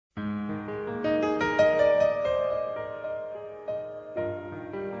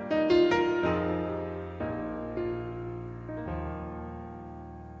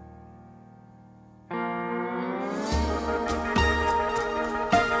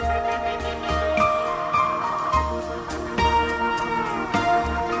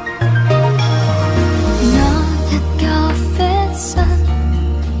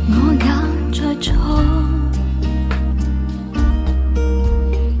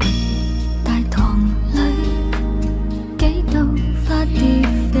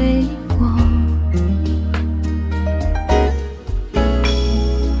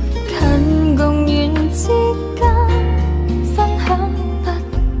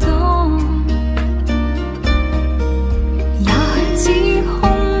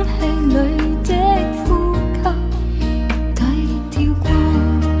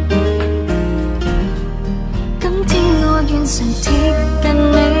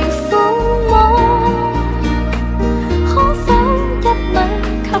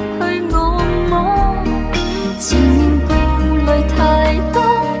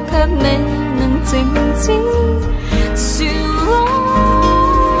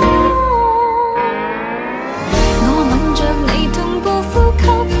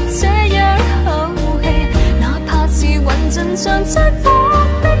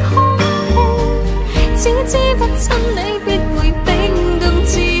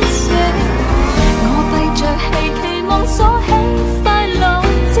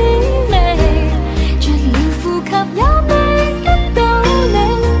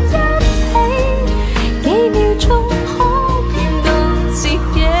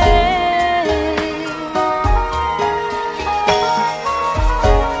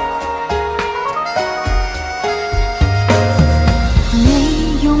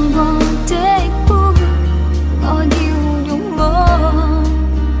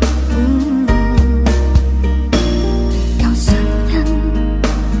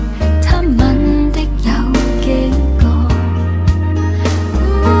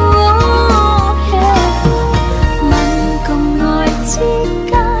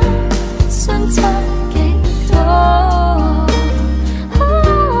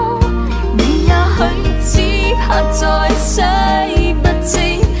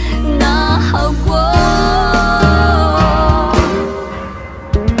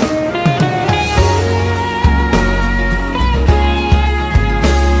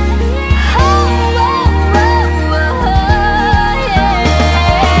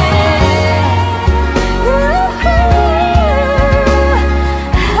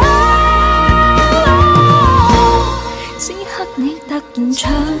仍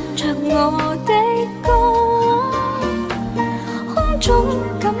唱着我的歌，空中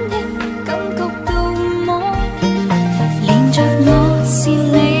感應感覺到麼？連着我是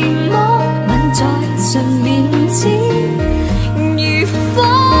你麼？吻在唇面似如火，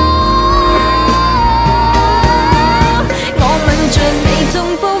我吻着你同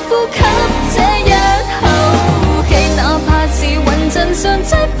步呼吸這一口氣，哪怕是雲層上擠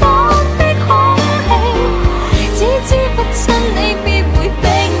迫的空氣，只知不親你必會冰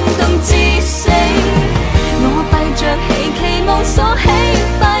凍至死。我閉着氣期望鎖起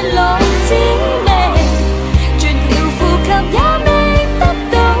快樂滋味，絕了呼吸也未得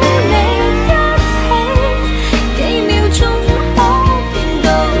到你一起，幾秒鐘可變到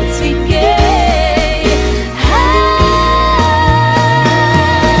自己。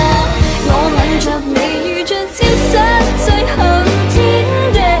我吻着你如像消失最後天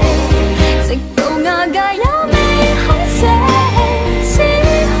地，直到瓦解也未肯捨棄，只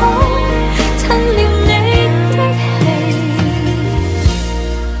好吞了你的氣，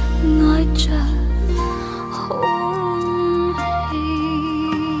愛着空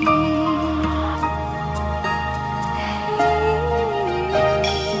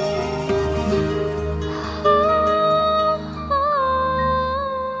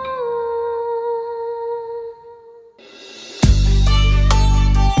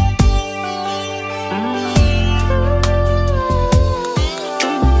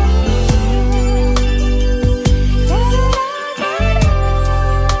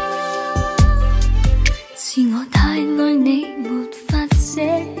是我太愛你，沒法捨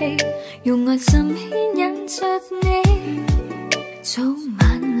棄，用愛心牽引着你，早晚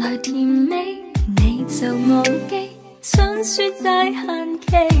來甜美，你就忘記，想說大限期。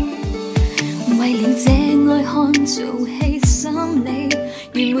為了這愛看做戲心理，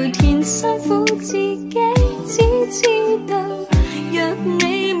願每天辛苦自己，只知道若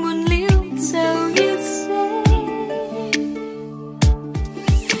你悶了就要死。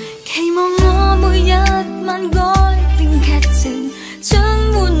期望我每日晚改變劇情，將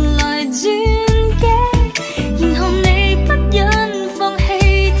換來轉機，然後你不忍放棄，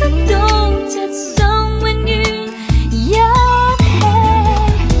得到這生永遠一起，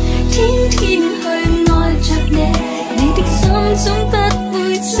天天去愛着你，你的心總不會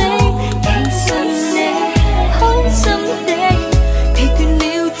死。其實你開心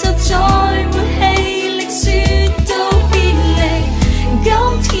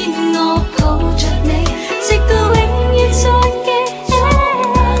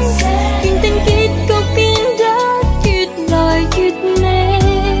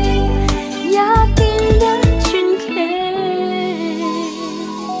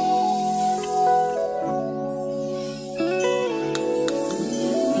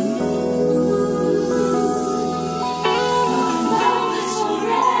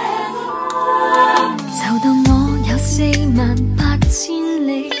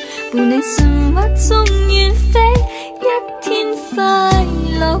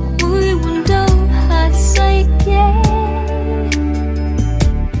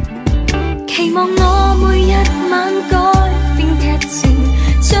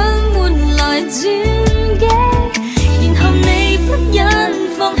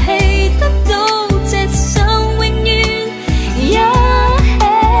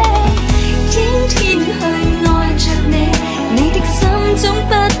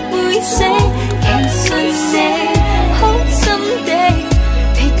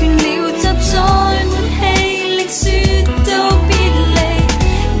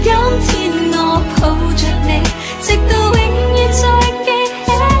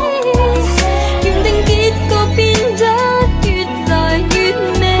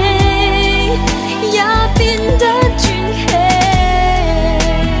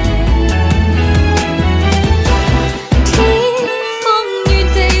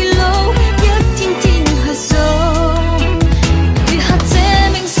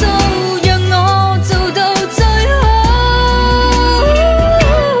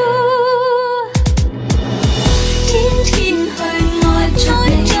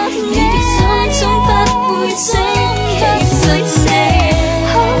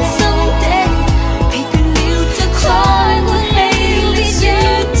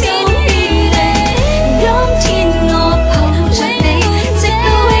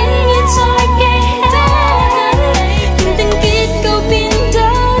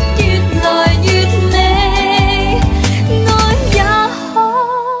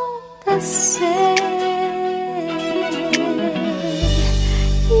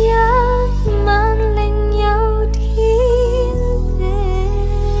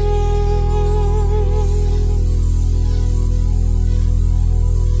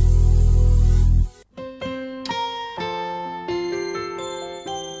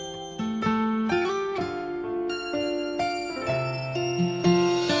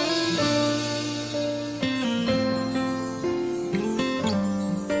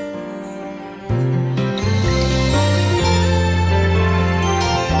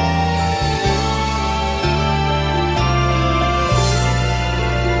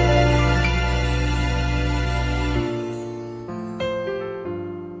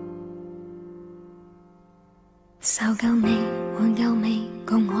夠你換夠味，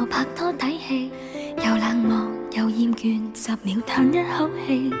共我拍拖睇戲，又冷漠又厭倦，10秒嘆一口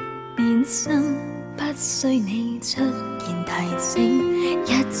氣，變心不需你出現提醒，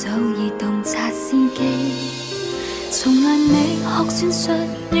一早已洞察先機。從來未學算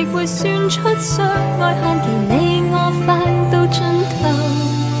術，亦會算出相愛限期，你我快到盡頭。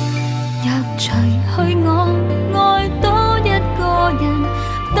若除去我，愛多一個人，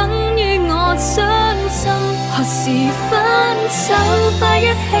等於我傷心。何時分手？快一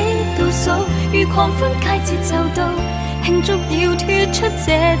起倒數，如狂歡佳節就到，慶祝要脫出這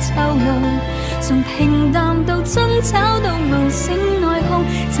囚牢。從平淡到爭吵到無聲內訌，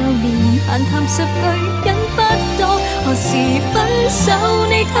就連閒談10句忍不到。何時分手？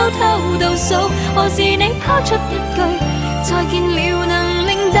你偷偷倒數，何時你拋出一句再見了，能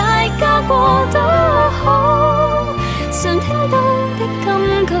令大家過得好。常聽到的金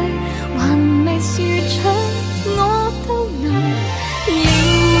句還未說出，我都能料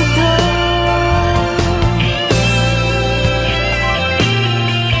到。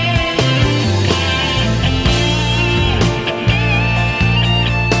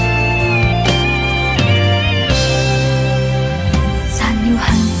賺了恨，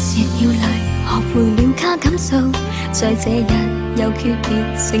蝕了淚，學會了卡感受，在這日又決別，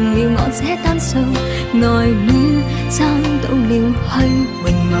成了我這單數。愛戀爭到了虛榮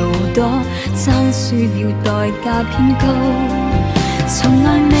無朵，爭輸了代價偏高。從來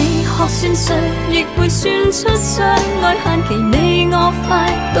未學算術，亦會算出相愛限期，你我快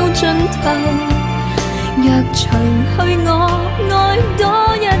到盡頭。若除去我，愛多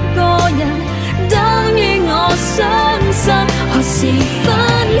一個人，等於我傷心。何時分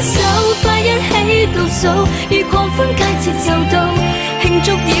手？快一起倒數，如狂歡佳節就到，慶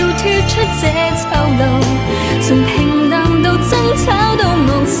祝要脫出這囚牢。從平淡到爭吵到無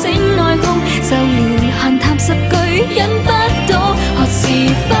聲內訌，就連閒談10句忍不到。何時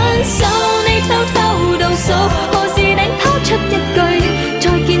分手？你偷偷倒數，何時你拋出一句再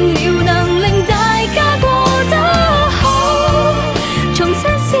見了，能令大家過得好。重新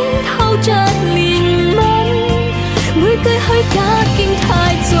先透着憐憫，每句虛假竟太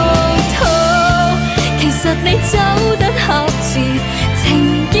俗套。其實你走得合時，情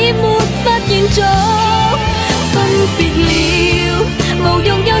已沒法延續。分別了，無用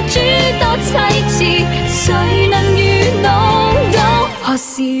又諸多凄詞，誰能預腦到？何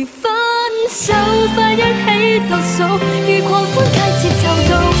時分手？快一起倒數，如狂歡佳節就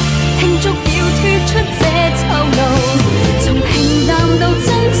到，慶祝要脫出這囚牢。從平淡到爭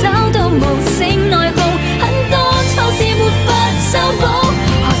吵到無聲內訌，很多錯事沒法修補。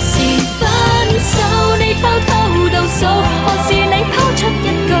何時分手？你偷偷倒數，何時你拋出一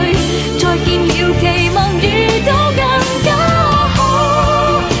句再見了，期望遇到更加好。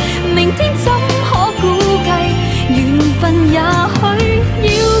明天怎可估計？緣分也許要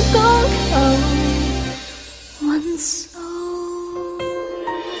講求運數。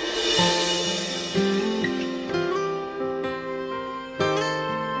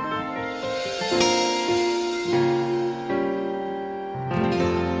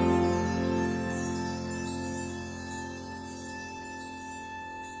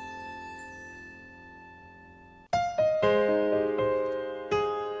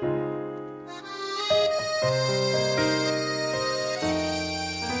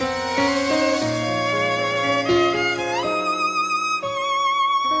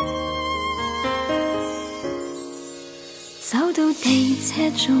走到地車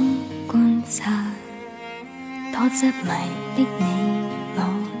中觀察，多執迷的你我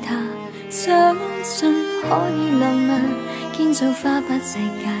他，相信可以浪漫建造花瓣世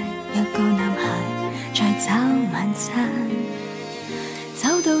界，約個男孩再找晚餐。走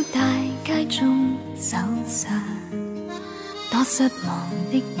到大街中搜查，多失望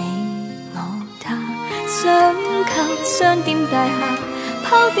的你我他，想靠商店大廈拋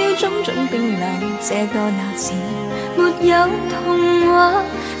掉種種冰冷，這個鬧市沒有童話，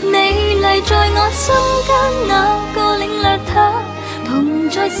美麗在我心間，那個領略它，同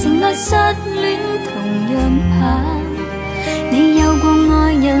在城內失戀同樣怕。你有過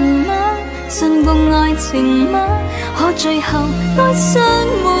愛人嗎？信過愛情嗎？可最後哀傷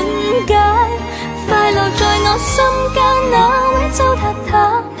滿街，快樂在我心間，那位糟蹋它，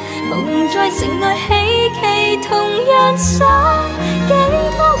同在城內希冀同樣傻。幾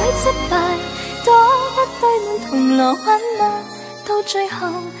多位失敗，多一堆滿銅鑼灣嗎？到最後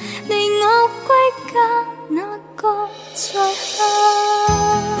你我歸家，那個在下。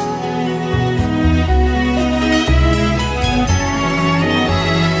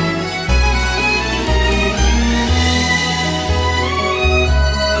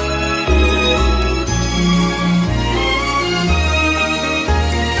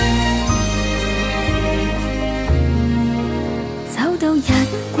日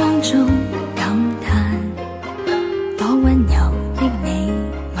光中感嘆，多溫柔的你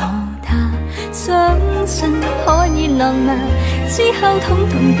我他，相信可以浪漫，之後統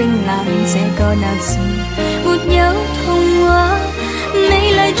統冰冷。這個鬧市沒有童話，美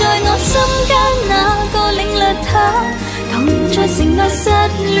麗在我心間，那個領略它，同在城內失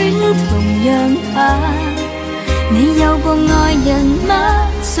戀同樣怕。你有過愛人嗎？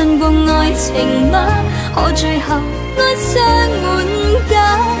信過愛情嗎？可最後愛上滿假，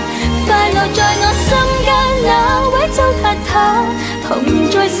快樂在我心間，那位糟蹋他，同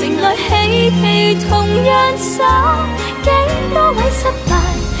在城內嬉戲同樣灑。幾多位失敗，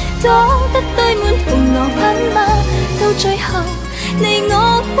躲得堆滿銅鑼品嗎？到最後你我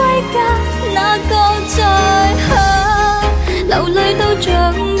歸家，哪個在下？流淚到像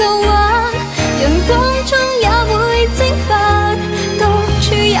到畫，陽光中也會蒸發，獨處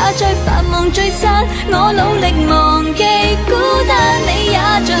也在繁忙聚散。我努力忘記孤單，你也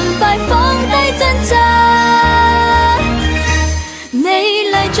盡快放低掙扎。美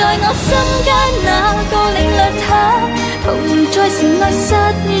麗在我心間，那個領略它，同在城內失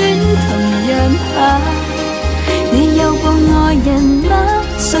戀同樣怕。你有過愛人嗎？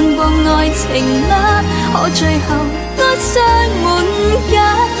信過愛情嗎？可最後愛上滿假，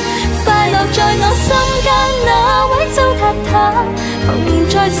快樂在我心間，那位糟蹋他，同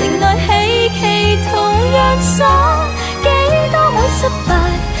在城內嬉戲同樣灑。幾多位失敗，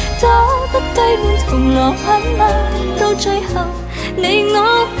躲得堆滿銅鑼品嗎？到最後你我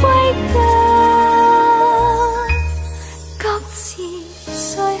歸家，各自在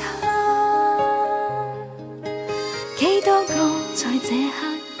下。幾多個在這刻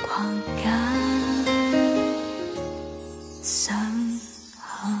框架上行。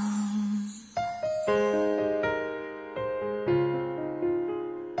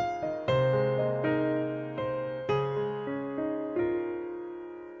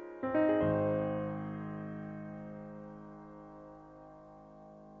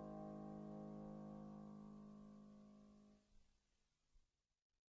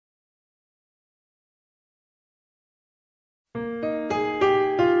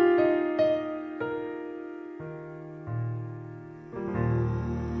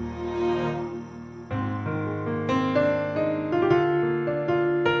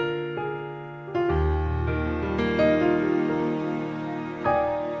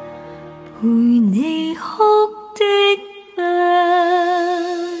陪你哭的不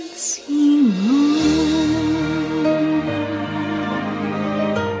是我，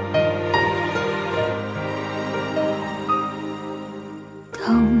同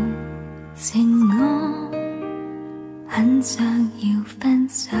情我，很想要分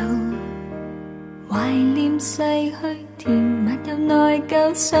手，懷念逝去甜蜜又內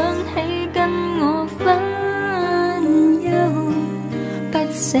疚，想起跟我分憂，不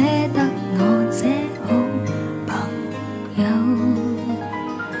捨得我這好朋友。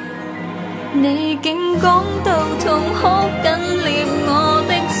你竟講到痛哭緊捏我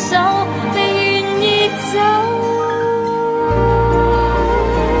的手，未願意走。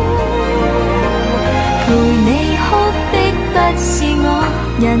陪你哭的不是我，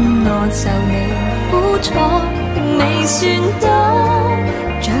因我受你苦楚並未算多，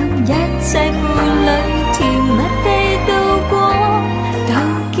像一切伴侶甜蜜地度過，到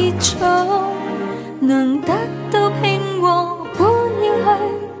結束能得到平和，本要去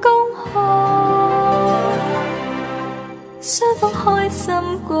恭賀。雙方開心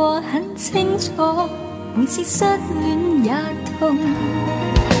過很清楚，每次失戀也痛，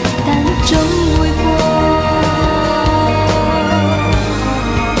但總會過。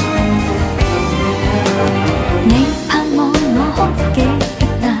你盼望我哭幾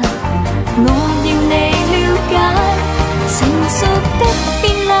難，我要你了解，成熟的變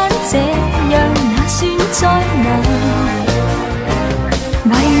懶，這樣哪算災難？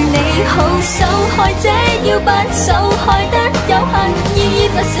為你好，受害者要扮受害得有限，依依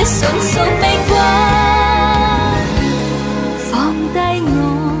不捨純屬未慣。放低我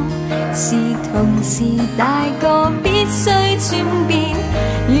是同時大個，必須轉變，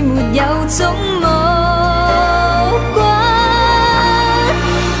與沒有總無關。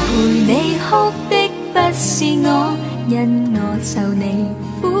陪你哭的不是我，因我受你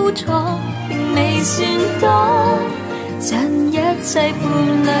苦楚並未算多，像一切伴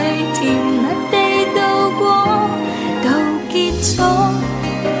侶甜蜜地度過，到結束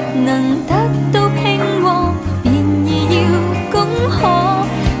能得到平和，便已要恭賀。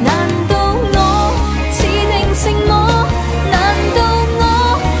難道我自定承諾？難道我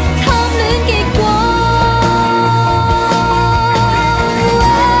貪戀結果？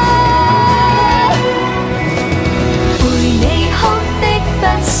陪你哭的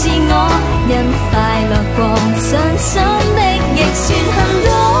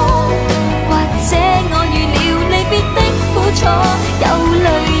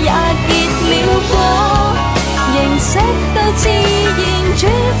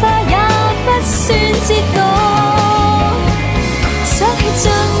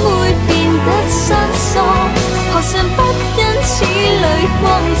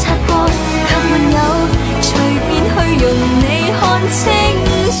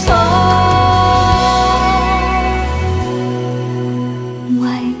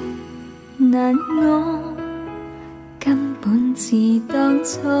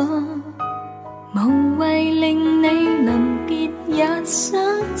想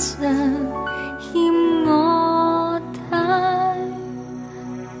着欠我太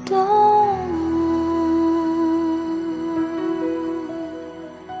多。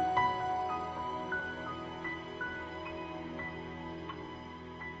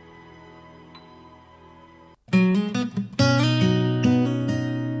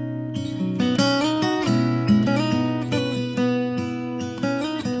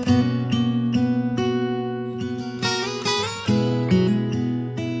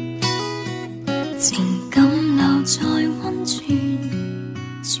情感留在温泉，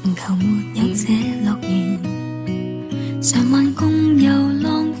全球沒有這樂園。長晚共遊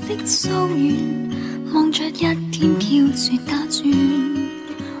浪的溯源，望着一天飄雪打轉。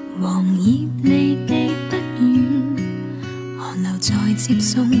黃葉離地不遠，寒流在接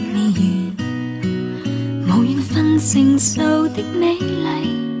送未完。無緣分承受的美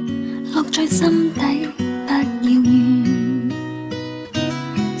麗，落在心底不要怨。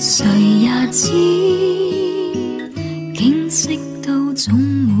誰也知景色都總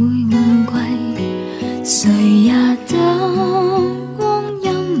會換季，誰也等光陰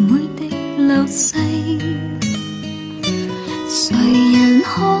每滴流逝。誰人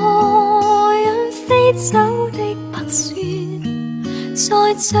看飛走的白雪，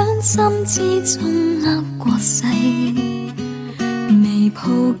在掌心之中握過世。眉抱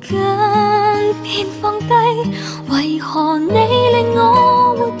緊便放低，為何你令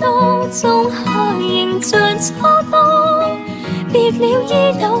我活到仲夏仍像初冬？別了衣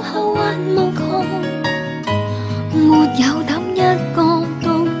兜後還無窮，沒有膽一個到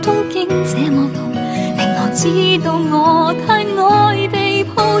東京這麼凍，令我知道我太愛被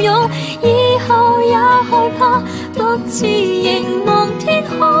抱擁，以後也害怕獨自凝望天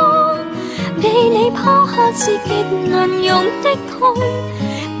空，被你拋下是極難容的痛，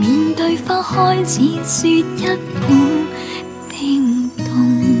面對花開似雪一般冰凍。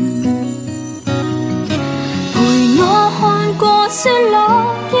陪我看過雪落，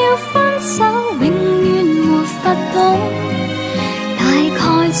要分手永遠沒法懂，大概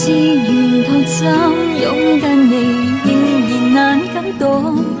是沿途怎擁緊你仍然難感動，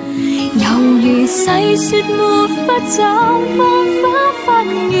猶如細雪沒法找方法，發完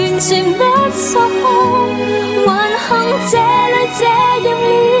全不受控，還幸這裏這樣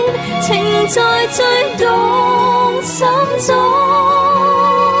烈，情在最動心中。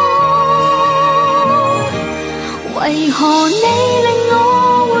為何你令我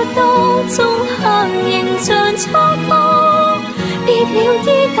活到仲夏仍像初冬？別了衣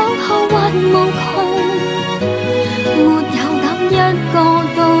兜後還無窮，沒有膽一個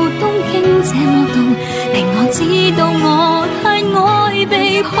到東京這麼凍，令我知道我太愛被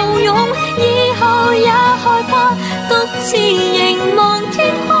抱擁，以後也害怕獨自凝望天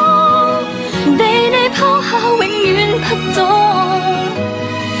空，被你拋下永遠不懂，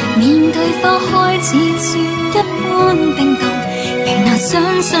面對花開似雪一般冰凍，仍難相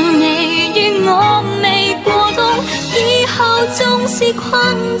信你與我未過冬，以後縱是困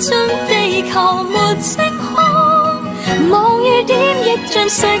進地球沒星空，望雨點亦像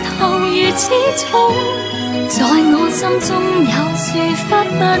石頭如此重，在我心中有抒發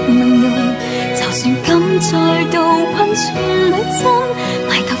不能用，就算敢再度困泉裏浸，埋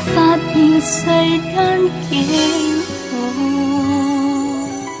頭發現世間竟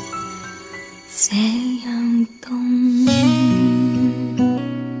這樣凍。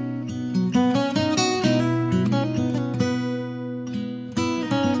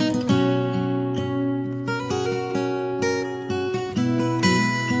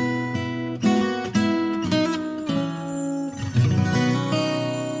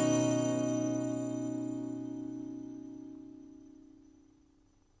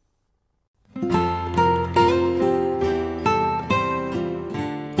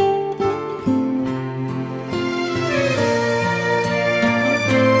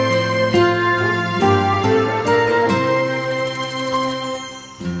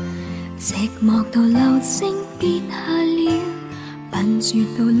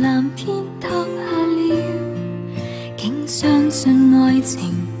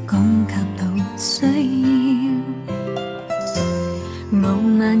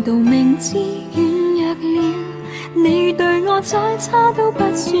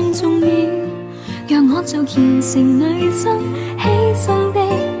就虔誠女生犧牲的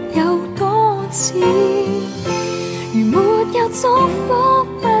有多次，如沒有祝福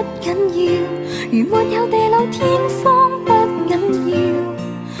不緊要，如沒有地老天荒不緊要，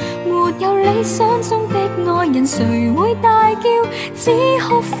沒有理想中的愛人誰會大叫，只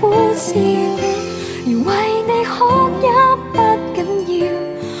好苦笑，如為你哭也不緊要，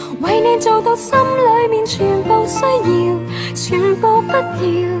為你做到心裏面全部需要，全部不要，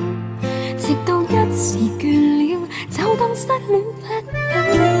直到一時倦了，就當失戀不緊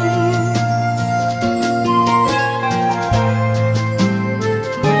要。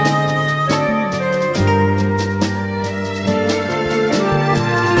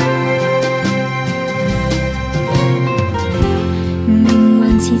命運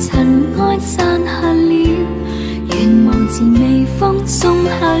似塵埃散下了，願望似微風送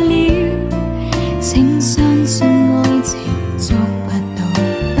下了，請相信愛情做不到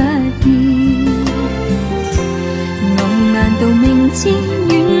不要。我難道明知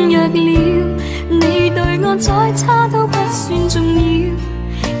軟弱了，你對我再差都不算重要。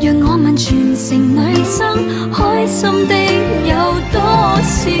讓我問全城女生開心的有多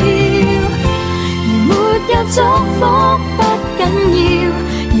少？如沒有祝福不緊要，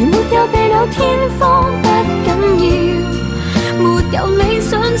如沒有地老天荒不緊要，沒有理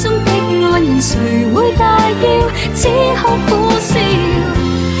想中的愛人誰會大叫，只可苦笑。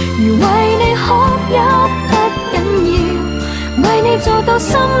如為你哭泣不緊要，為你做到心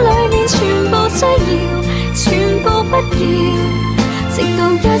裏面全部需要，全部不要。直到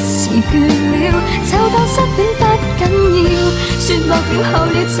一時倦了，就當失戀不緊要。雪落了後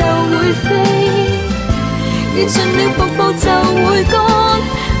了就會飛，雨盡了瀑布就會乾。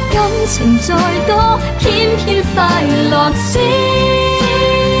感情再多，偏偏快樂少。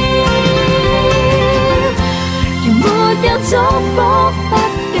如沒有祝福不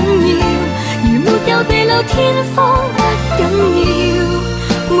緊要，如沒有地老天荒不緊要，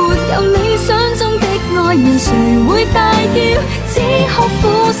沒有理想中的愛人誰會大叫，只可苦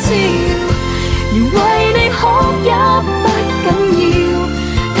笑。如為你哭泣不緊要，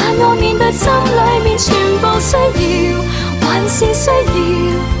但我面對心裏面全部需要，還是需要。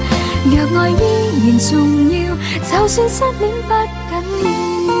若愛依然重要，就算失戀不緊要。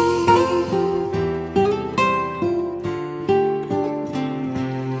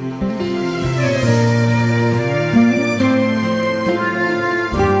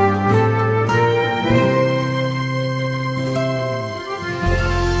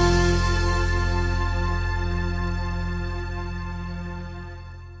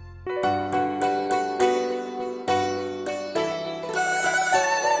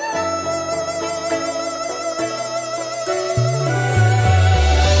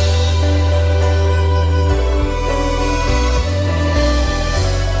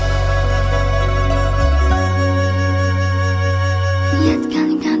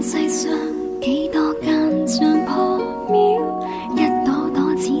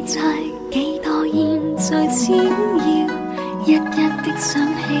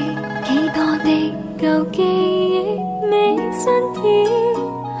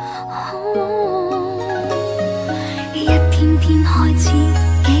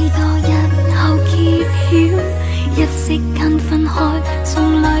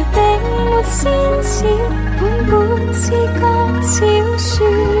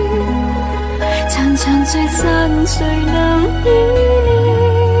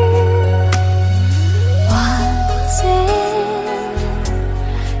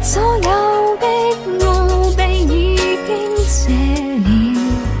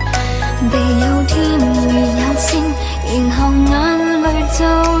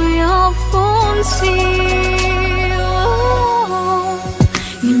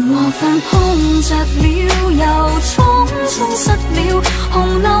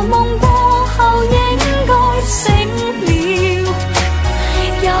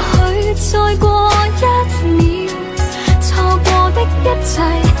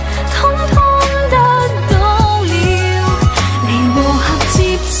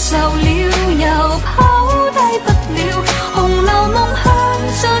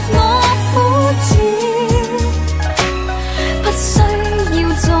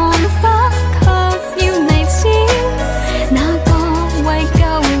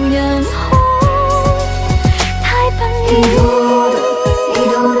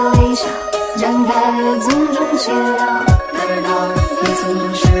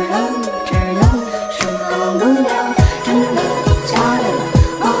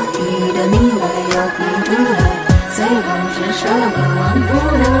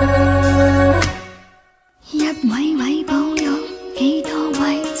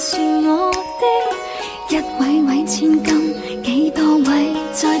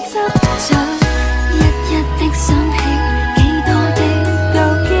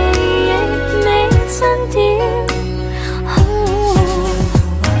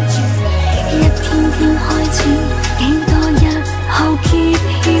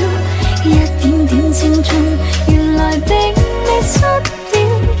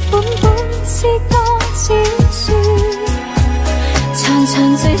長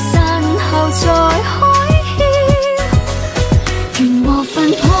長聚散後再開竅，緣和份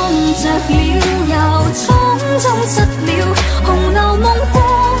碰着了，又匆匆失了，紅樓夢過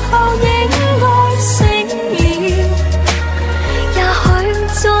後應該醒了，也許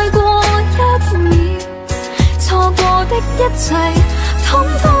再過一秒，錯過的一切統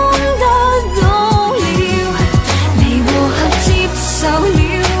統得到了，離和合接受了，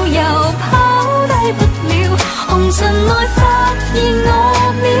又拋低不了，紅塵內發現我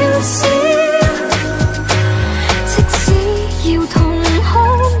渺小，即使要痛哭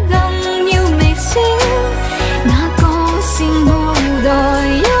更要微笑，那個羨慕代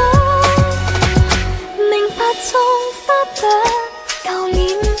憂，明白縱花不舊臉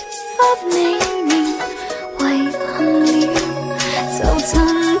不美妙，遺憾了就曾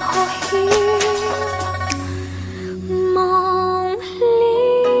破曉。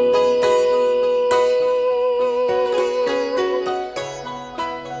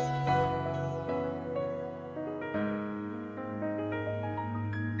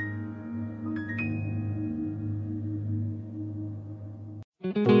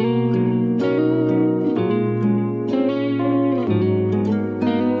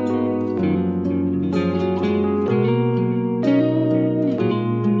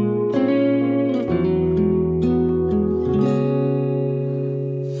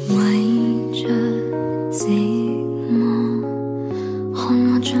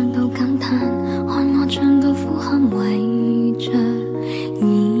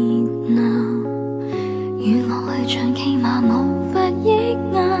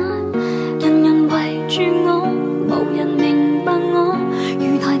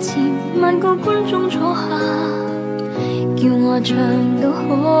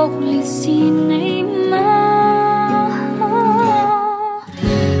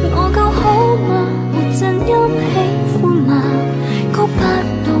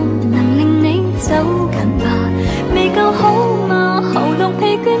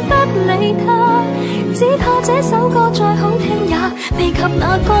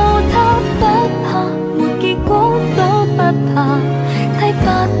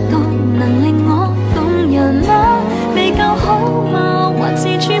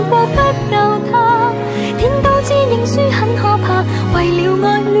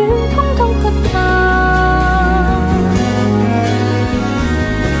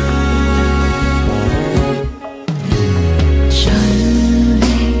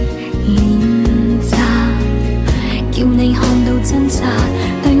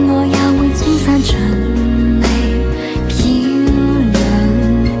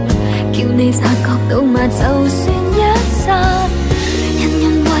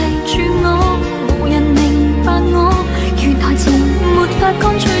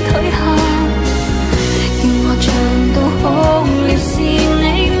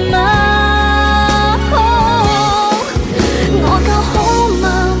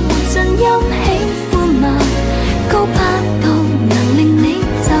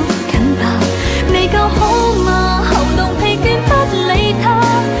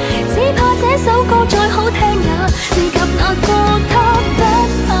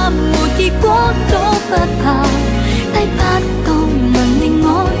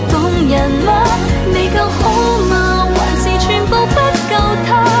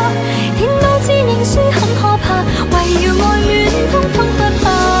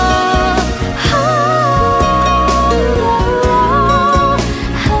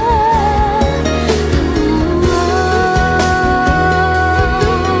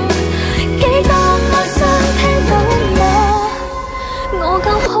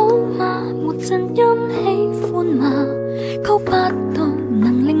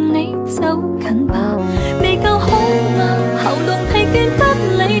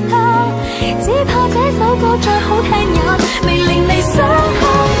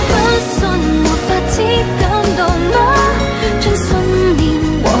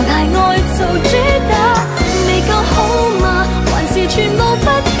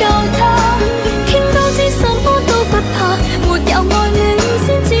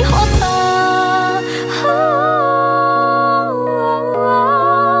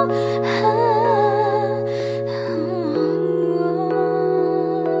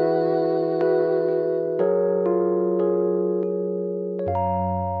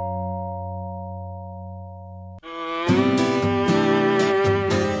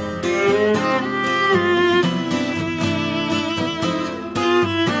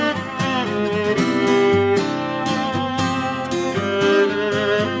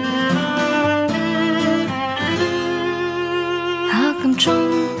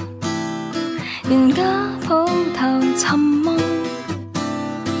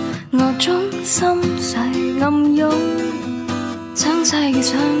心水暗湧，將細雨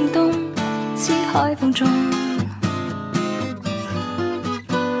唱冬，知海風中，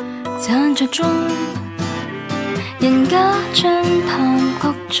站着中，人家暢談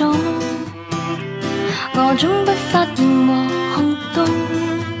各種，我總不發現和行動，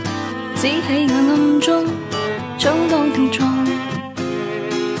只喜愛暗中總當聽眾。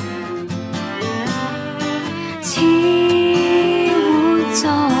似活在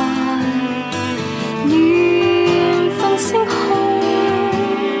遠方星空，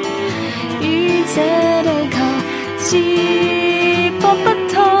與這地球自搏不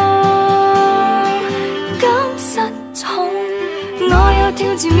同，感失重。我有跳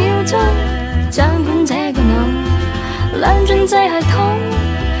字秒鐘，掌管這個腦，兩進制系統，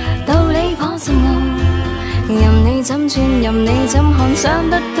道理頗深奧。任你怎串，任你怎看，想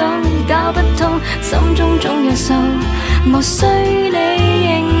不懂，搞不通，心中總有數，無需你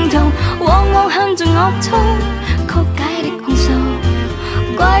認同，往往向着我衝，曲解的控訴，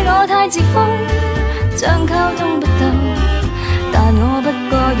怪我太自封，將溝通不到，但我不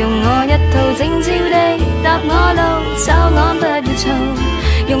過用我一套靜悄地答我路，找我不要嘈，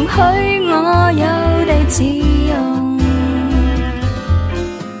容許我有地自用。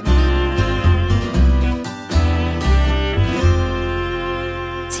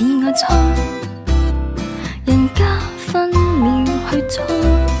似愛衝，人家分秒去衝，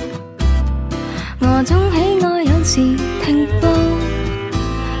我總喜愛有時停步，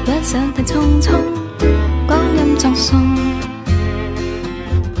不想太匆匆，光陰葬送。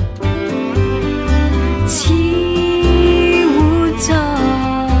似活在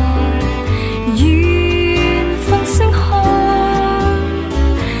遠方星空，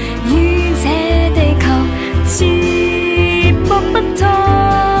與這地球自搏不同。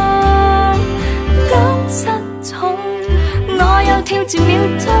跳字秒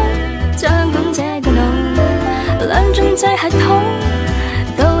鐘，掌管這個腦，兩進制系統，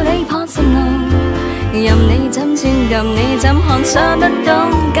道理頗深奧。任你怎算，任你怎看，想不懂，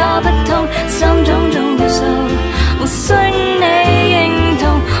搞不通，心中總有數，無需你認同，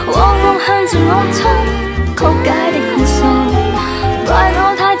往往向着我衝，曲解的控訴，怪我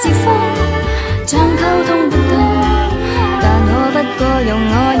太自封，將溝通不到，但我不過用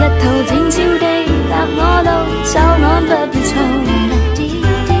我一套靜悄地答我路，找我不要嘈。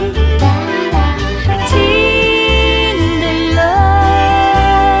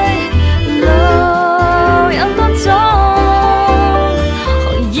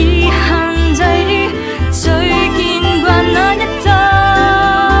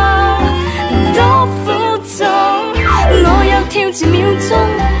跳字秒鐘，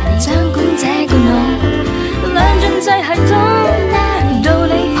掌管這個腦，兩進制系統，道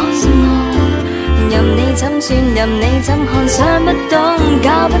理頗深奧。任你怎算，任你怎看，想不懂，搞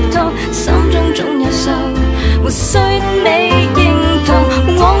不通，心中總有數，無需你認同，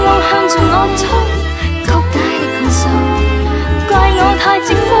往往向着我衝，曲解的控訴，怪我太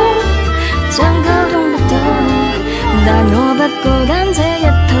自封，將溝通不到，但我不過揀這一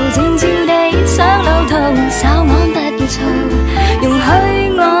套靜悄地想路途，稍安不要嘈，容許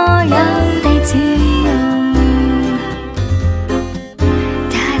我有地自用。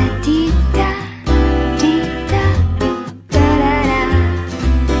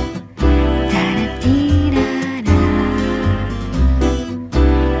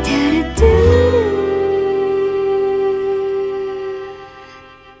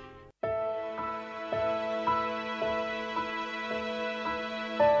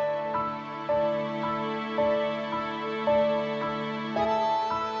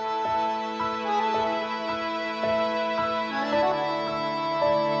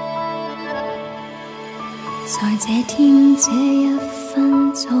在這天這一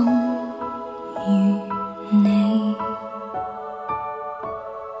分鐘與你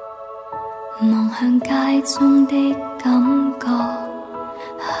望向街中的感覺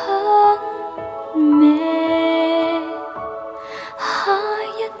很美，下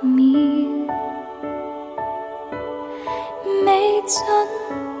一秒未準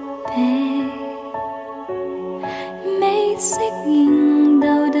備，未適應兜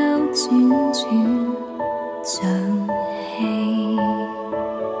兜轉轉像戲，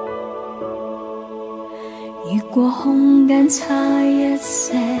如果空間差一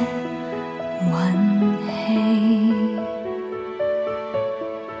些運氣，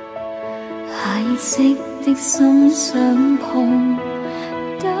下意識的心想碰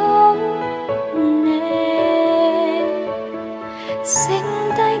到你，剩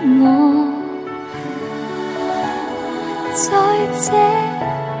低我在這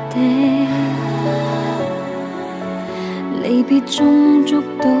地。離別別中捉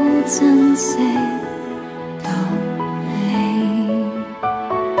到珍惜道理。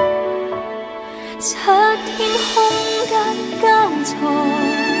七天空間交錯，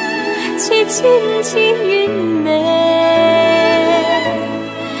似千次遠離。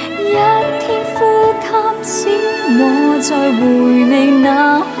一天呼吸，使我再回味那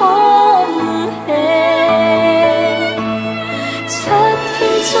空氣。七天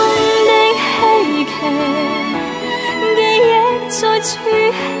中的希冀，記憶再儲起，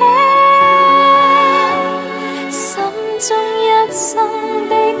心中一生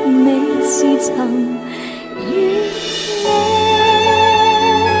的美是曾與你。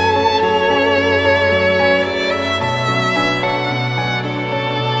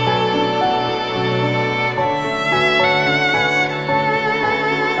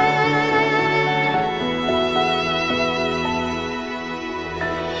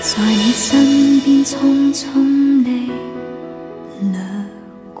在你身邊匆匆地掠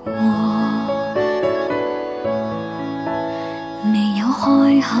過，未有開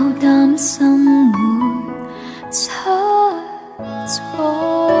口擔心會出錯。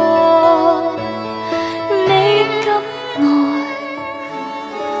你急愛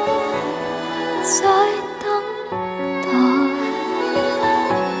在等待，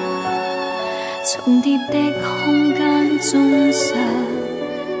重疊的空間中相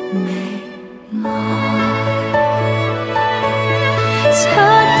未愛。七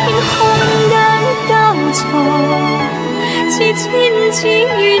天空間交錯，似千次遠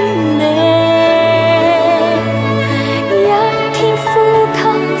離。一天呼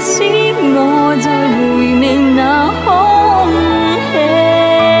吸，使我再回味那空氣。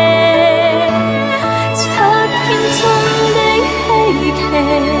七天中的希冀，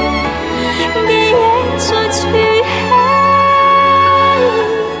記憶再儲起。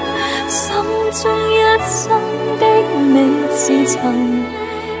心中一生的美是曾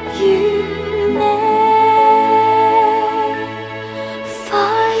與你，花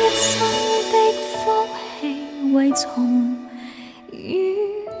一生的福氣為從與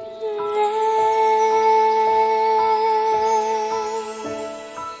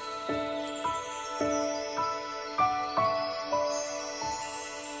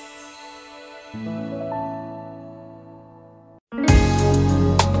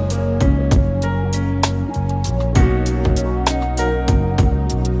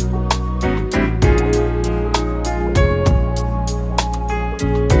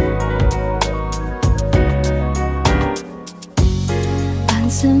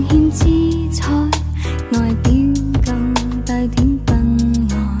尚欠姿彩，外表更帶點笨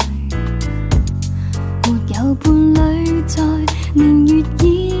呆。沒有伴侶在，年月以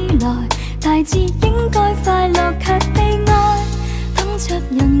來，大致應該快樂卻悲哀。等着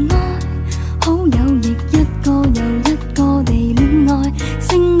人愛，好友亦一個又一個地戀愛，剩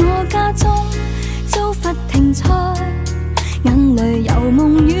我家中遭罰停賽，眼淚由夢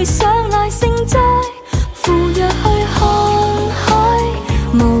與想來盛載，赴約去看海。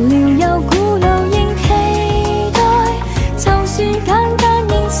無聊又古老應期待，就算簡單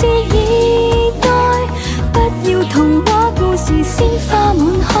仍是熱愛。不要童話故事鮮花滿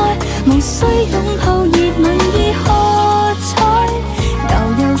開，無需擁抱熱吻已喝彩。悠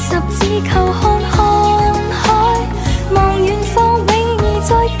悠十指扣看看海，望遠方永兒在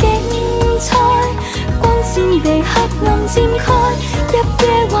競賽。光線被黑暗佔開，入夜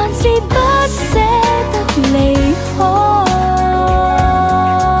還是不捨得離開。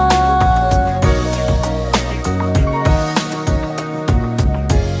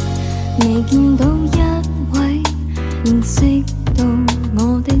未見到一位認識到我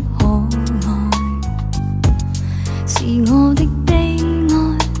的可愛，是我的悲哀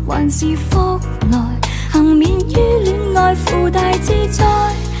還是福來？幸免於戀愛附帶自在，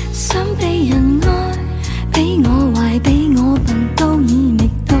想被人愛，比我壞比我笨都已覓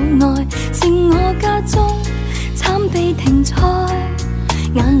到愛，剩我家中慘被停賽，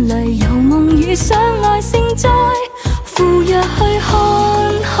眼淚由夢與想來盛載，赴約去看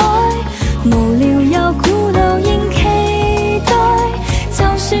海。無聊又古老應期待，就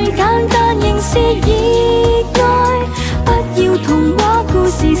算簡單仍是熱愛。不要童話故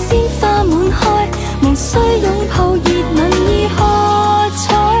事鮮花滿開，無需擁抱熱吻已喝彩。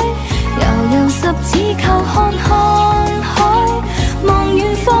悠悠十指扣看看海，望遠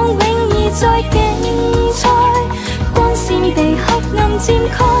方永兒在競賽。光線被黑暗佔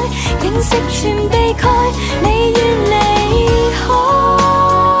開，景色全被蓋，未願離開。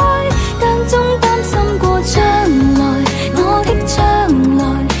中擔心過將來，我的將來，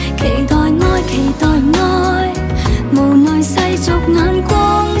期待愛，期待愛，無奈世俗眼光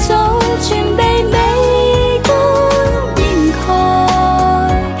早全被美觀掩蓋。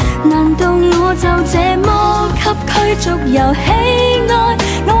逐遊戲愛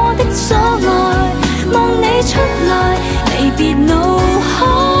我的所愛，望你出來，離別怒海，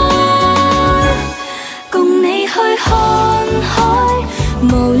共你去看海，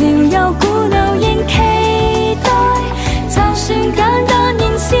無聊又古老仍期待，就算簡單仍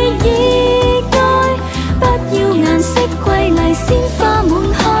是意外，不要顏色瑰麗鮮花滿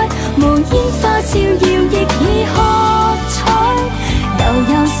開，無煙花照耀亦已喝彩，悠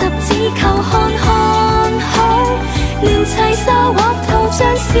悠十指球看看海，亂砌沙畫圖像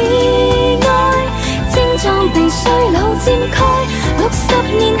是愛，精壯被衰老漸開，60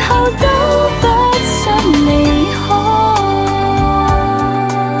年後都不想離開。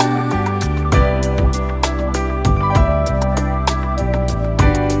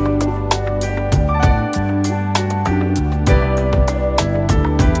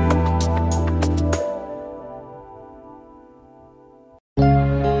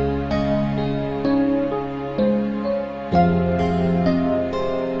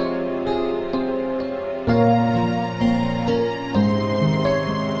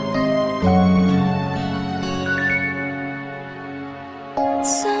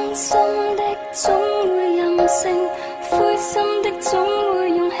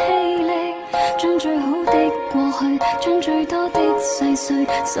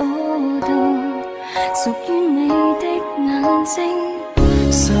鎖到屬於你的眼睛，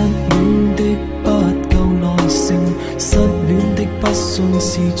失戀的不夠耐性，失戀的不信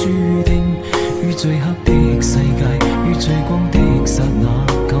是注定，於最黑的世界，於最光的剎那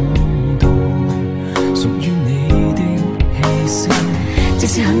感到屬於你的氣息。即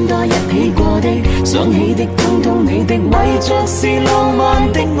使很多一起過的，想起的，通通你的，為着是浪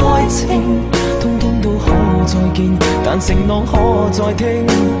漫的愛情，通通都可再見，但承諾可再聽，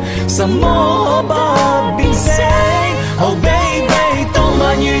什麼可不變色。Oh baby， 當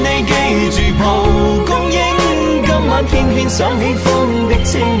晚與你記住蒲公英，今晚偏偏想起風的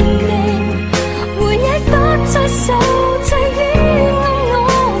清勁，回憶不再受制於我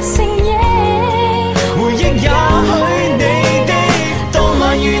承認，回憶也許你的，當晚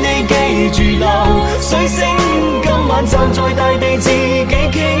與你記住流水聲，今晚站在大地自己傾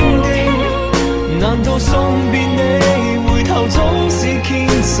聽，難道送別你，回頭總是虔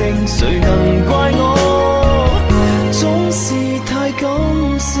誠，誰能怪我總是太感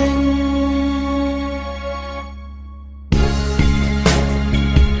性。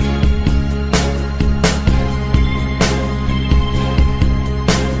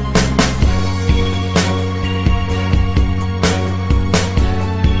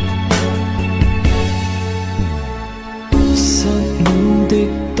失戀的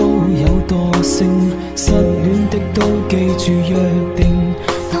都有惰性，失戀的都記住約定，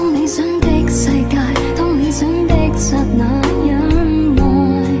當理想的世界，當理想的剎那忍耐，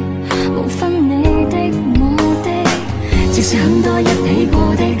無分你的我的，即使很多一起過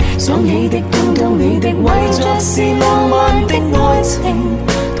的，想起的，通通你的，為着是浪漫的愛情，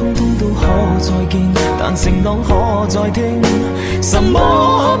通通都可再見，但承諾可再聽，什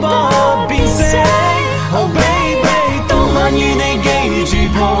麼不變色。Oh baby， 當晚與你記住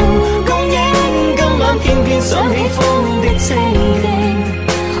蒲公英，今晚偏偏想起風的清勁，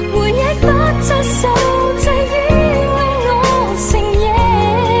回憶不再受制於我承認，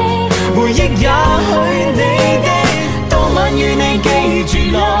回憶也許你的，當晚與你記住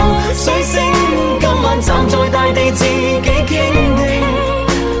流水聲，今晚站在大地自己傾聽，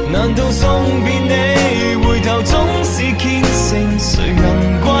難道送別你，回頭總是虔誠，誰能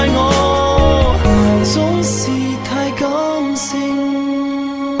怪我總是太感性。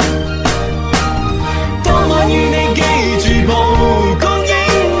當晚與你記住蒲公英，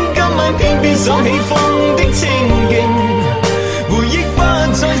今晚偏偏想起風的清勁，回憶不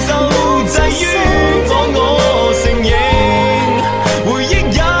再受制於我承認，回憶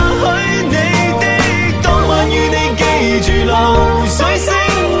也許你的，當晚與你記住流水聲，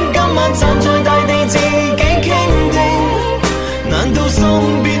今晚站在大地自己傾聽，難道送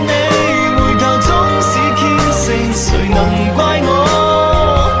別你，回頭總是虔誠，誰能怪我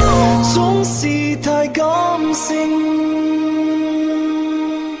總是太感性。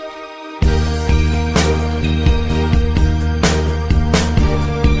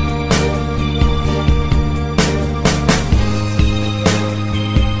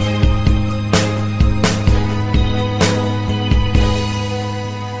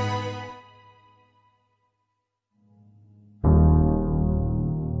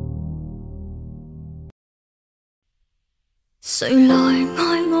誰來愛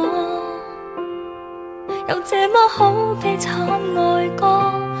我？有這麼好悲慘愛歌，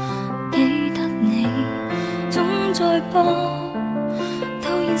記得你總在播，到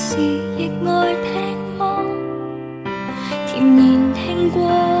現時亦愛聽麼？仍然聽過，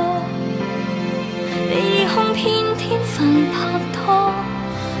被控騙天分拍拖，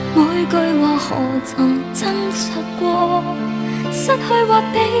每句話何曾真實過？失去或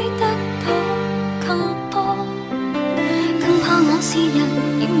比得到更多，更怕我是人，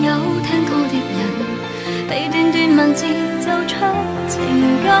要有聽過的人，被段段文字奏出情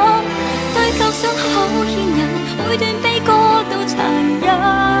感，對構想好牽引，每段悲歌都殘忍。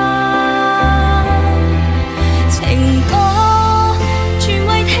情歌全為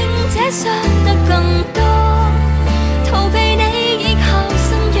聽者傷得更多，逃避你已靠身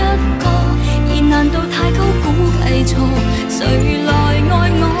一個，而難道太高估計錯？誰來愛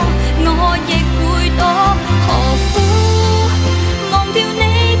我，我亦會躲。何苦忘掉你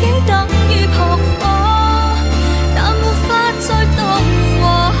竟等於撲火，但沒法再度和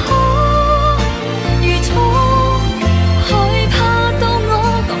好。如初害怕到我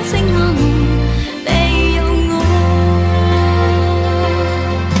講聲阿門，庇佑我。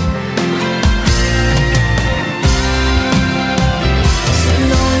誰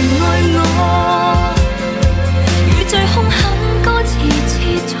來愛我？如最兇狠歌詞切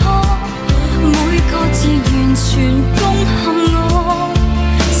磋，每個字完全攻陷我，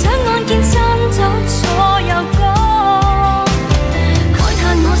想按鍵刪走所有歌。慨嘆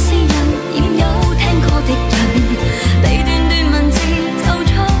我是人，欠有聽過的人，被段段文字奏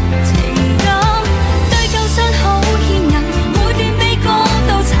出情感，對舊傷好牽引，每段悲歌都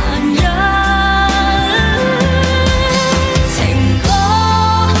殘忍。情歌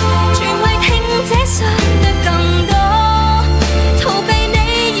全為聽者傷得更多，逃避你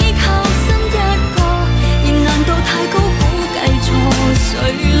已靠身一個，而難道太高估計錯？誰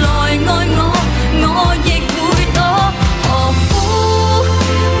來愛我，我亦會躲。何苦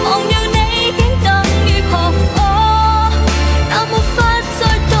忘掉你竟等於撲火，但沒法再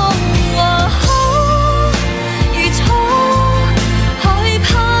度和好。如初害怕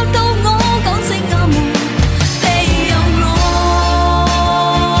到我講聲阿門，庇佑我。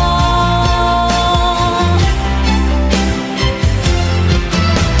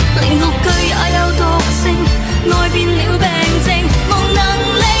靈樂句也有毒性，愛變了病症，無能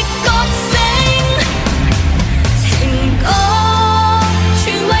力覺醒。情歌全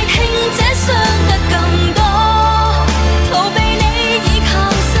為聽者傷得更多，逃避你已靠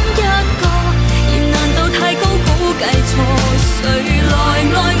身一個，而難道太高估計錯？誰來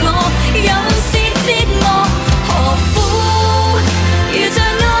愛我，又是折磨。何苦如像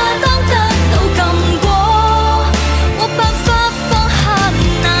亞當得到禁果，沒辦法放下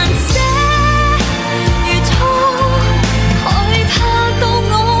難捨。如初害怕到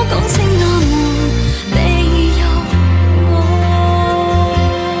我講聲阿門，庇佑我。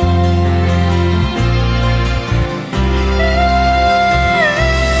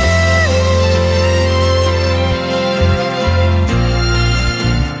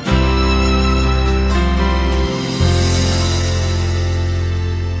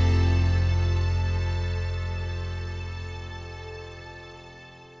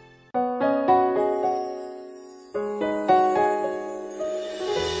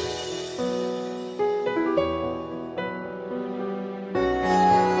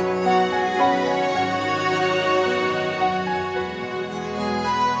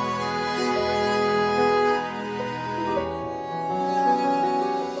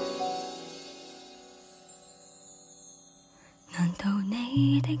難道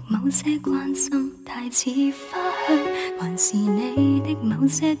你的某些關心太似花香，還是你的某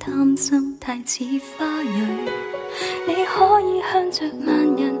些貪心太似花蕊？你可以向着萬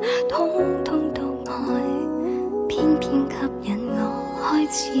人通通都愛，偏偏吸引我開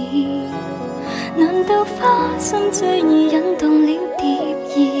始。難道花心最易引動了蝶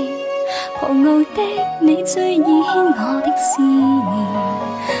兒，狂傲的你最易牽我的思念？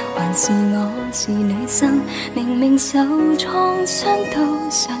還是我是女生，明明受創傷都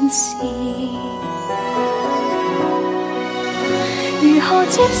想試。如何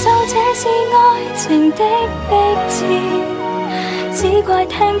接受這是愛情的逼切？只怪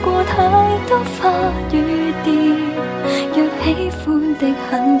聽過太多花與蝶，若喜歡的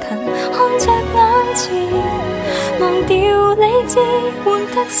很近，看着眼前，忘掉理智，換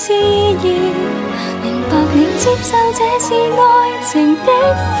得詩意。明白了，接受這是愛情的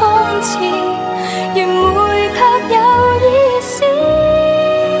諷刺，完美卻有意思。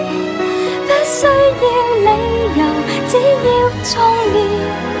不需要理由，只要壯烈，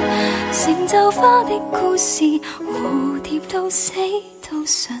成就花的故事，蝴蝶到死都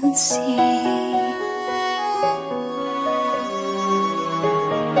想試。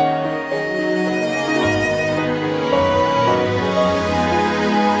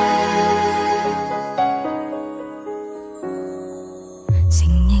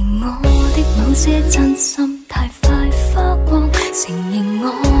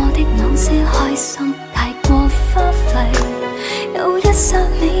實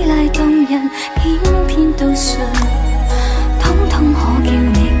美麗動人，偏偏都信，統統可叫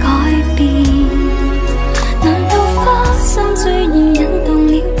你改變。難道花心最易引動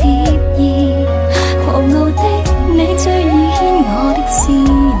了蝶兒？狂傲的你最易牽我的思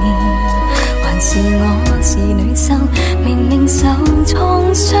念，還是我是女生，明明受創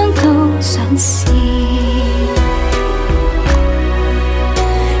傷都想試。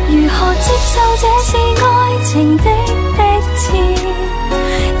如何接受這是愛情的敵詞？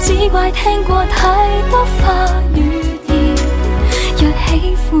只怪聽過太多花與葉。若喜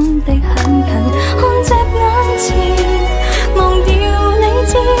歡的很近，看着眼前，忘掉理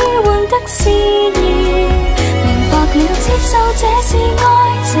智，換得詩意。明白了，接受這是愛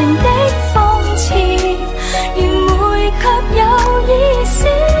情的諷刺，完美卻有意思。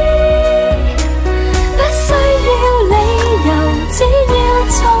不需要理由，只要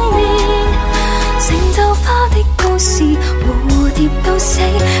重練。成就花的故事，蝴蝶到死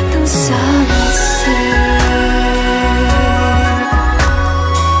都想試。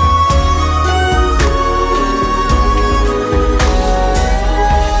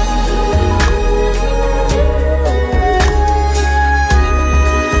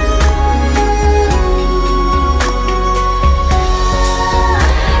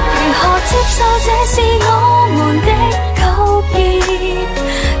這是我們的糾結，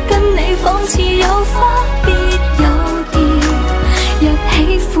跟你仿似有花必有蝶。若喜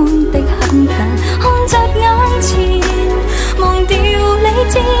歡的很近，看着眼前，忘掉理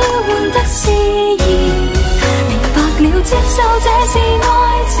智，換得詩意。明白了，接受這是愛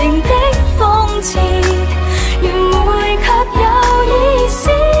情的諷刺，完美卻有意思。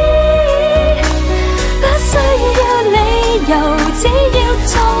不需要理由，只要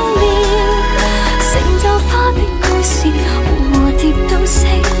重練。成就花的故事，蝴蝶到死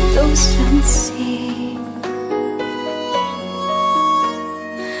都想試。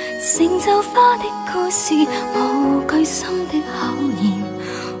成就花的故事，無懼心的考驗。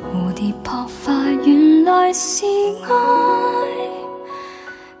蝴蝶撲快，原來是愛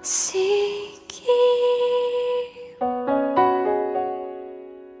是劫。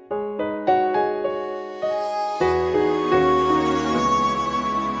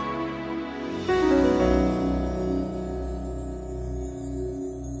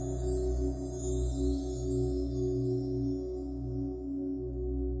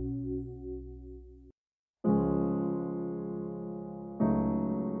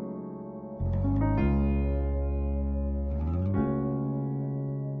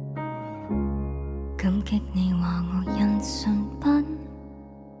感激你話我印信品，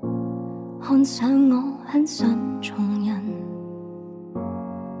看上我很想重人，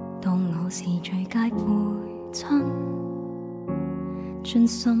當我是最佳配襯，盡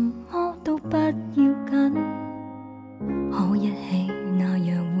什麼都不要緊，可一起那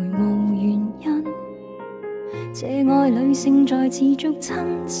樣會無原因。這愛侶勝在持續親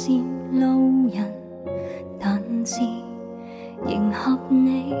是路人，但是迎合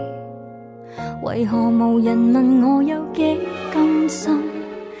你。為何無人問我有幾甘心？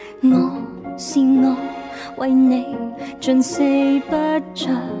我是我，為你盡四不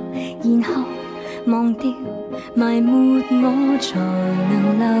着，然後忘掉埋沒我，才能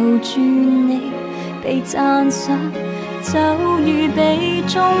留住你。被讚賞就如被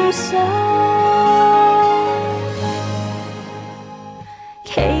中傷。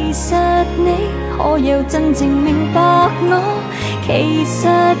其實你可有真正明白我？其實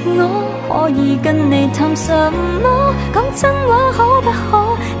我可以跟你談什麼？講真話可不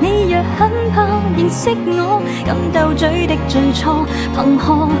可？你若很怕認識我，敢鬥嘴的最初，憑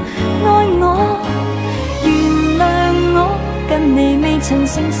何愛我？原諒我，跟你未曾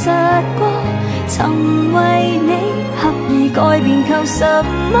誠實過，曾為你刻意改變求什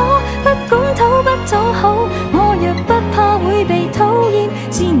麼？不管討不討好，我若不怕會被討厭，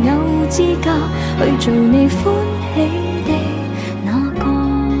只有資格去做你歡喜的那個。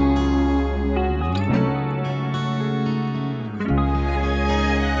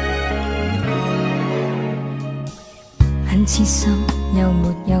很痴心又沒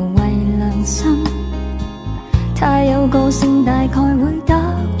有為良心，太有個性大概會得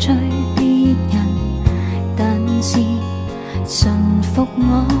罪別人，但是馴服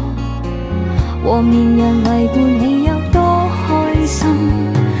我和綿羊為伴你有多開心。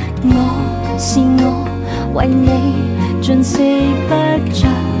我是我，為你盡四不着，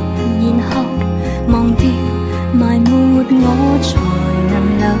然後忘掉埋沒我，才能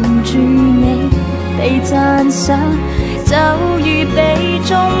留住你。被讚賞就如被中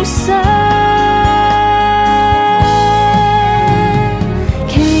傷。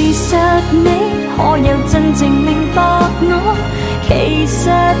其實你可有真正明白我，其實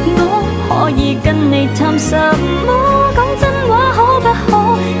我可以跟你談什麼？講真話可不可？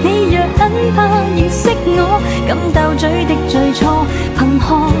你若很怕認識我，感鬥嘴的最初，憑何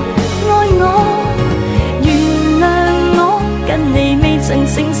愛我？原諒我，跟你未曾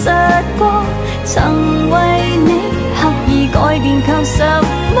誠實過，曾為你刻意改變靠什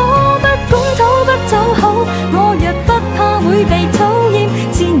麼？不管討不討好，我若不怕會被討厭，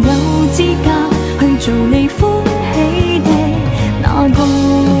先有資格去做你歡喜的那個。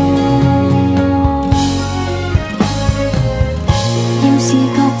要是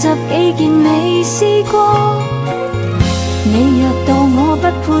各執己見未試過，你若道我不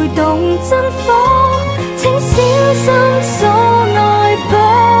配懂真火，請小心所愛不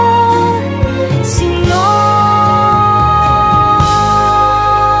是我。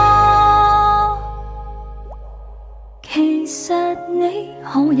其實你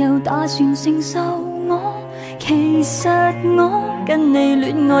可有打算承受我？其實我跟你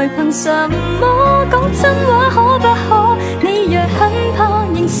戀愛憑什麼？講真話可不可？你若很怕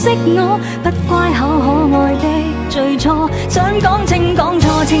認識我，不乖巧可愛的最初，想講清講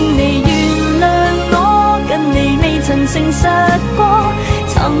錯，請你原諒我，跟你未曾誠實過，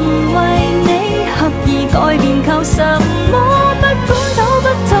曾為你刻意改變靠什麼？不管討不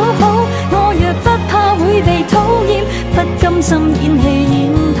討好，我若不怕會被討厭，不甘心演戲演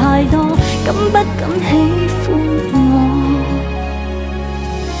太多，敢不敢喜歡我？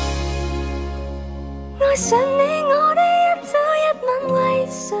愛上你，我的一早一晚為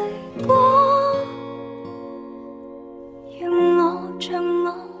誰過？讓我像我，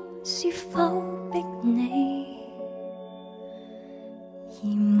是否逼你嫌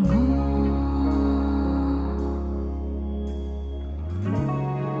我？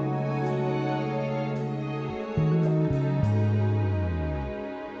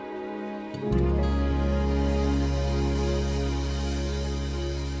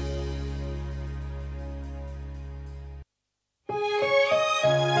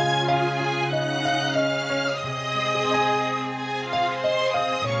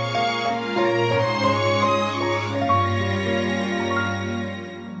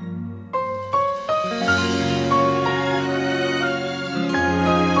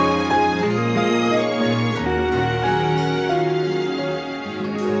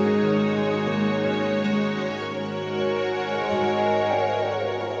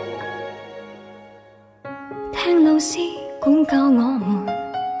聽老師管教我們，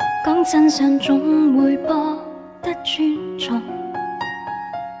講真相總會博得尊重。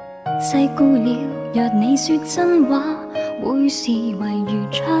細估了，若你說真話，會視為愚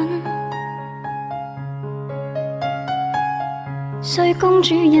蠢。睡公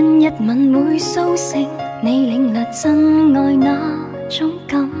主因一吻會甦醒，你領略真愛那種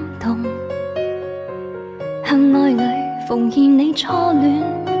感動。向愛侶奉獻你初戀，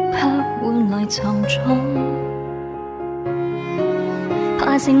卻換來沉重。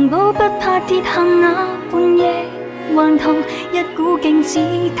爬城堡不怕跌下那半夜頑童，一股勁只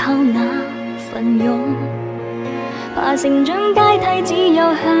靠那份勇。爬成長階梯只有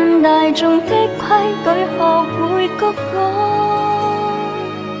向大眾的規矩學會鞠躬。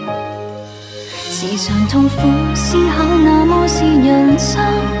時常痛苦思考那麼是人生，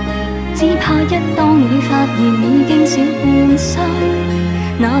只怕一當你發現已經小半生。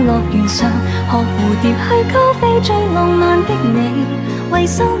那樂園上學蝴蝶去高飛，最浪漫的你為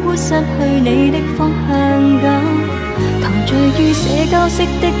生活失去你的方向感，陶醉於社交式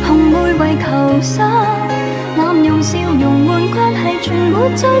的碰妹為求生，濫用笑容換關係全沒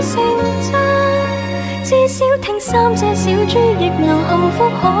再成真，至少聽三隻小豬亦能幸福，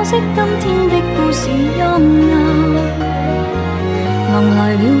可惜今天的故事陰暗，狼來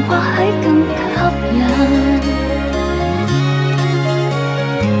了或許更吸引。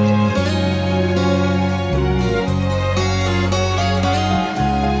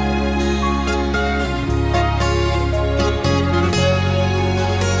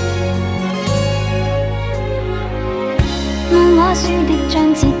畫書的章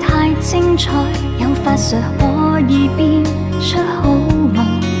節太精彩，有法術可以變出好夢，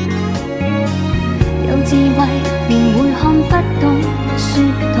有智慧便會看不懂，說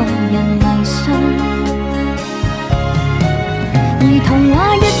動人迷信。而童話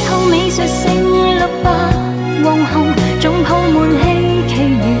一套美術性綠白黃紅，總鋪滿希冀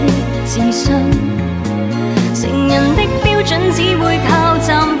與自信。成人的標準只會靠暫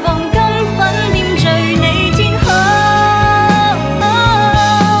放金粉點綴你天空。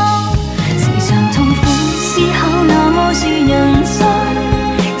是人生，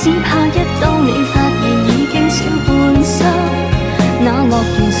只怕一當你發現已經小半生。那樂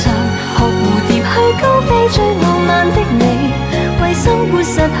園上學蝴蝶去高飛，最浪漫的你會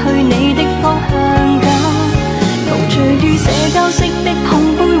失去你的方向感，陶醉於社交式的碰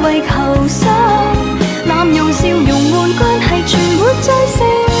杯為求生，濫用笑容換關係，全沒再成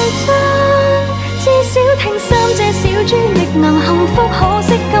真。至少聽三隻小豬亦能幸福，可惜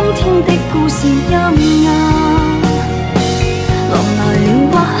今天的故事陰暗。狼來了，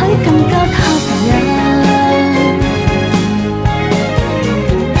或許更加吸引。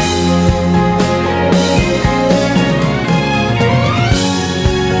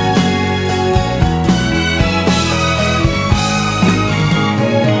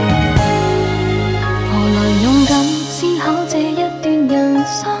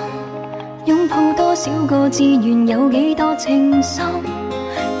少個志願有幾多情深，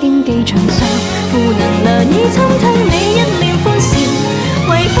競技場上負能量已侵吞你一臉歡笑，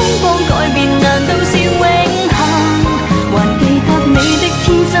為風光改變難道是永恆？還記得你的天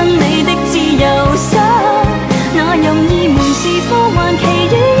真，你的自由身，那任意門是科幻，奇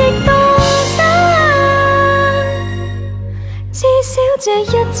遇亦當真。至少這一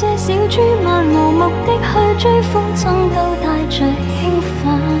隻小豬漫無目的去追風箏，都帶着興奮。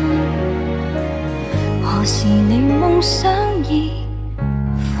何時你夢想已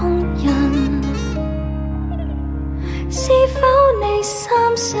封印？是否你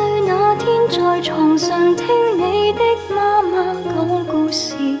3歲那天在床上聽你的媽媽講故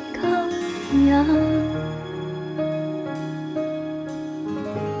事吸引？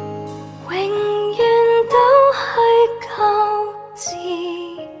永遠都係舊自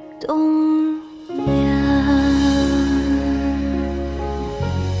動人。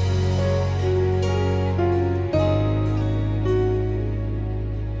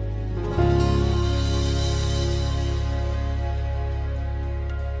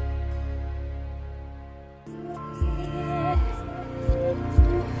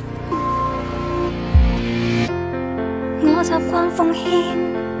我習慣奉獻，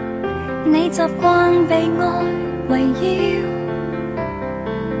你習慣被愛圍繞，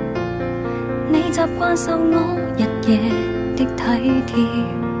你習慣受我日夜的體貼，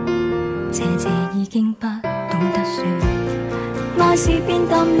謝已經不懂得說，愛是變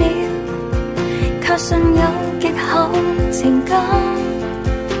淡了，卻信有極厚情感，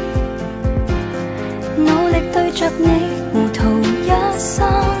努力對着你糊塗一生，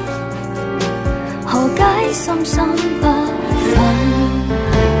何解深深不忿？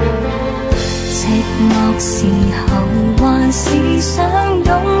寂寞時候還是想擁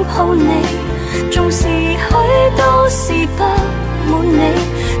抱你，縱是許多事不滿你。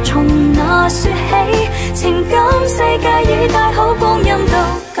從那說起，情感世界與大好光陰都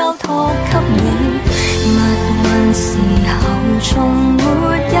交託給你。密雲時候從沒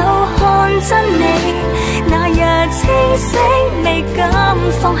有看真你，那日清醒未敢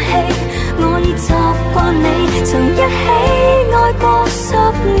放棄。我已習慣你，曾一起愛過10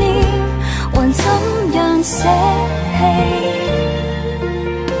年，還怎樣捨棄？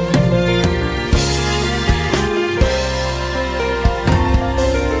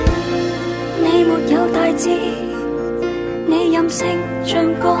你沒有大志，你任性像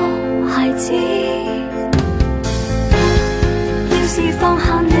個孩子。要是放下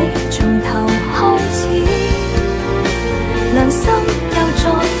你，從頭開始，良心又再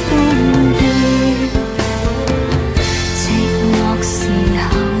歡愉。寂寞時候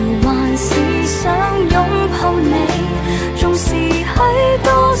還是想擁抱你，縱是許多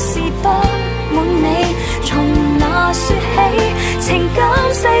事不滿你。從那說起，情感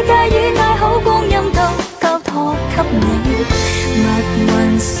世界與大好光陰都交託給你。密雲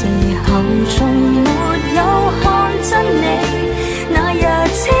時候從沒有看真你，那日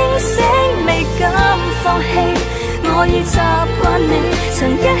清醒未敢放棄。我已習慣你，曾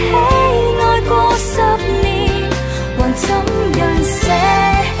一起愛過10年，還怎樣捨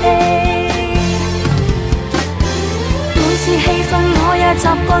棄？每次氣憤我也習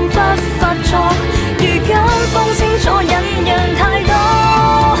慣不發作，如今分清楚忍讓太多。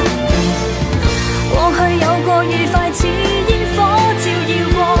過去有過愉快似煙火照耀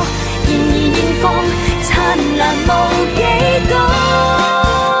過，然而現況燦爛無幾多。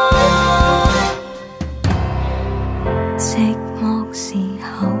寂寞時候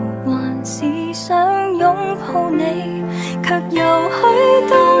還是想擁抱你，卻有許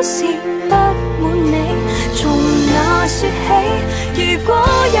多事